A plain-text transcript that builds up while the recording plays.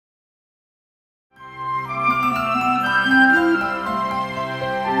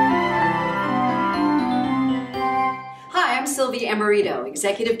Sylvia Emerito,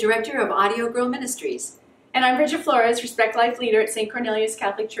 Executive Director of AudioGirl Ministries. And I'm Bridget Flores, Respect Life Leader at St. Cornelius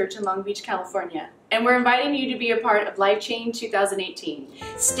Catholic Church in Long Beach, California. And we're inviting you to be a part of Life Change 2018.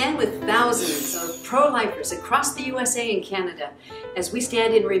 Stand with thousands of pro-lifers across the USA and Canada as we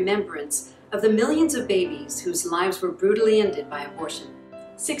stand in remembrance of the millions of babies whose lives were brutally ended by abortion.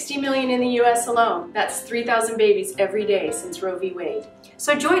 60 million in the US alone. That's 3,000 babies every day since Roe v. Wade.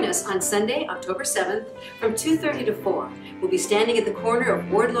 So join us on Sunday, October 7th from 2:30 to 4. We'll be standing at the corner of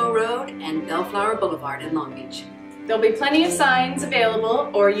Wardlow Road and Bellflower Boulevard in Long Beach. There'll be plenty of signs available,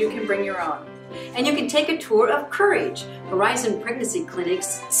 or you can bring your own. And you can take a tour of Courage, Horizon Pregnancy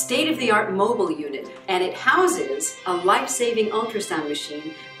Clinic's state-of-the-art mobile unit. And it houses a life-saving ultrasound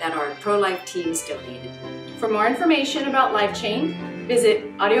machine that our pro-life teams donated. For more information about Life Change,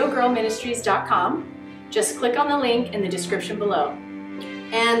 visit AudioGirlMinistries.com. Just click on the link in the description below.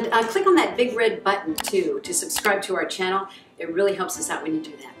 And click on that big red button too to subscribe to our channel. It really helps us out when you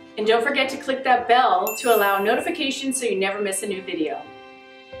do that. And don't forget to click that bell to allow notifications so you never miss a new video.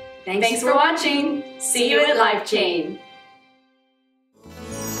 Thanks for watching. See you at Life Change.